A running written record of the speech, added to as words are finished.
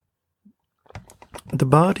The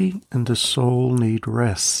body and the soul need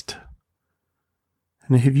rest.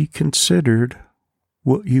 And have you considered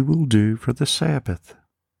what you will do for the Sabbath?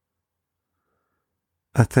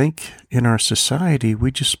 I think in our society,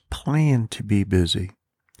 we just plan to be busy.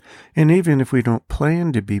 And even if we don't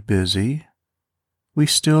plan to be busy, we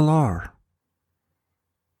still are.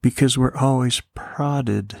 Because we're always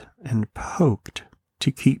prodded and poked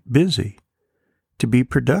to keep busy, to be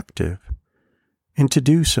productive, and to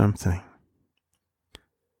do something.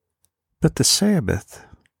 But the Sabbath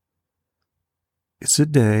is a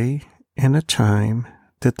day and a time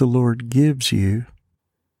that the Lord gives you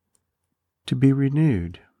to be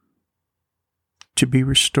renewed, to be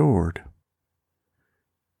restored,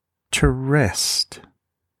 to rest,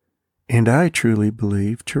 and I truly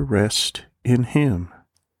believe to rest in Him,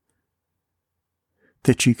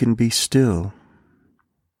 that you can be still.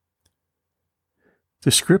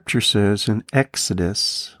 The scripture says in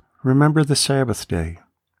Exodus, remember the Sabbath day,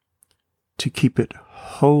 to keep it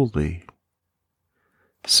holy.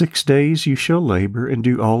 6 days you shall labor and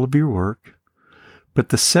do all of your work, but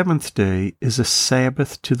the seventh day is a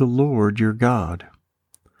Sabbath to the Lord your God.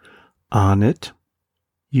 On it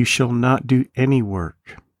you shall not do any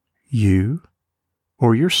work, you,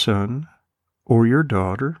 or your son, or your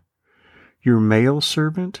daughter, your male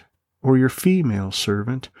servant, or your female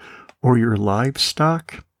servant, or your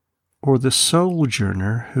livestock, or the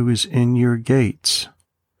sojourner who is in your gates.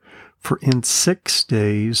 For in 6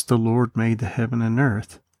 days the Lord made the heaven and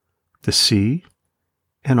earth, the sea,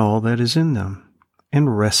 and all that is in them,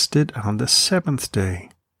 and rested on the seventh day.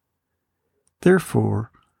 Therefore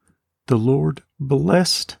the Lord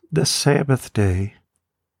blessed the Sabbath day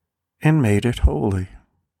and made it holy.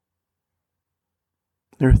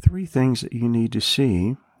 There are 3 things that you need to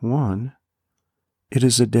see. 1, it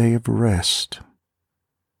is a day of rest.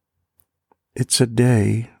 It's a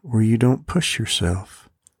day where you don't push yourself,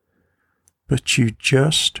 but you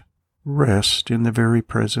just rest in the very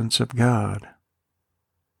presence of God.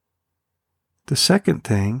 The second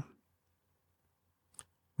thing,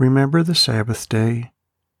 remember the Sabbath day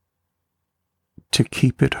to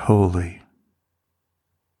keep it holy.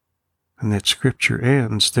 And that scripture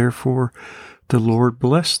ends, therefore the Lord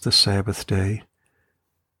blessed the Sabbath day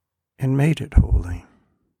and made it holy.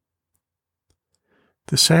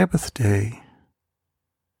 The Sabbath day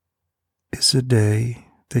is a day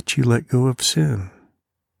that you let go of sin.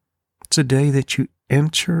 It's a day that you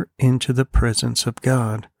enter into the presence of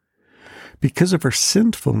God. Because of our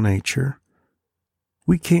sinful nature,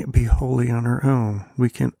 we can't be holy on our own. We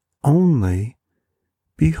can only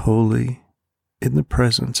be holy in the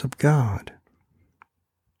presence of God.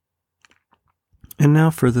 And now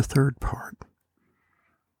for the third part.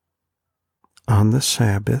 On the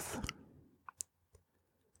Sabbath,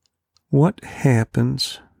 what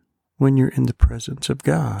happens when you're in the presence of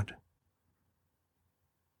God?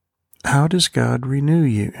 How does God renew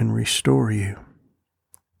you and restore you?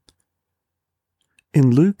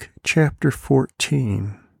 In Luke chapter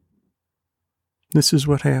 14, this is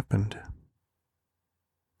what happened.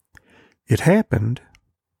 It happened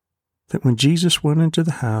that when Jesus went into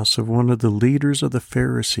the house of one of the leaders of the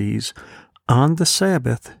Pharisees on the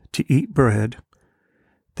Sabbath to eat bread,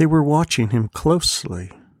 they were watching him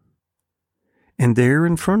closely. And there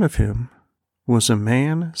in front of him was a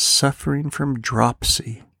man suffering from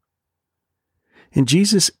dropsy. And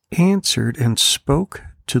Jesus answered and spoke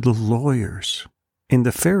to the lawyers and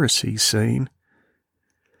the Pharisees, saying,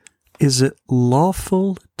 "Is it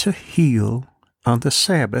lawful to heal on the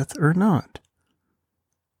Sabbath or not?"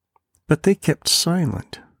 But they kept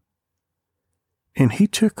silent. And he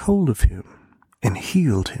took hold of him and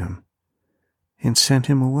healed him and sent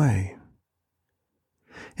him away.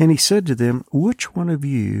 And he said to them, "Which one of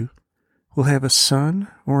you will have a son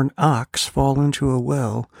or an ox fall into a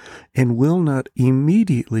well and will not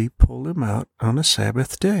immediately pull him out on a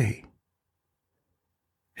Sabbath day?"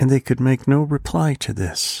 And they could make no reply to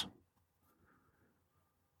this.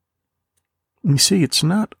 You see, it's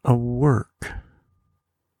not a work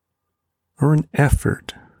or an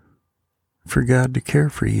effort for God to care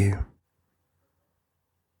for you,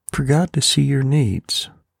 for God to see your needs,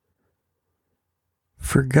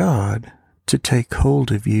 for God to take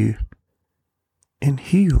hold of you and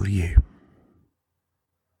heal you.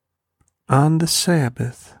 On the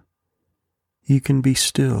Sabbath, you can be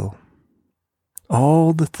still.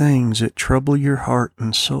 All the things that trouble your heart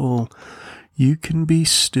and soul, you can be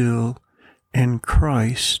still, and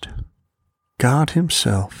Christ, God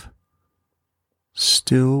Himself,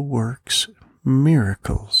 still works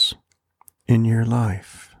miracles in your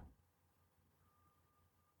life.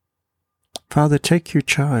 Father, take your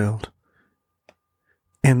child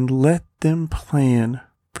and let them plan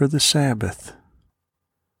for the Sabbath.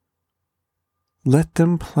 Let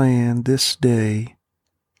them plan this day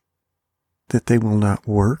that they will not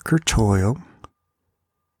work or toil,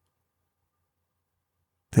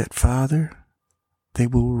 that, Father, they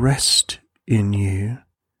will rest in you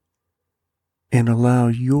and allow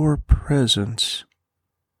your presence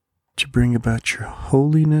to bring about your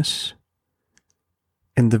holiness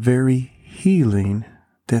and the very healing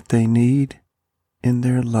that they need in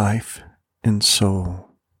their life and soul.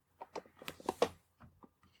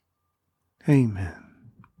 Amen.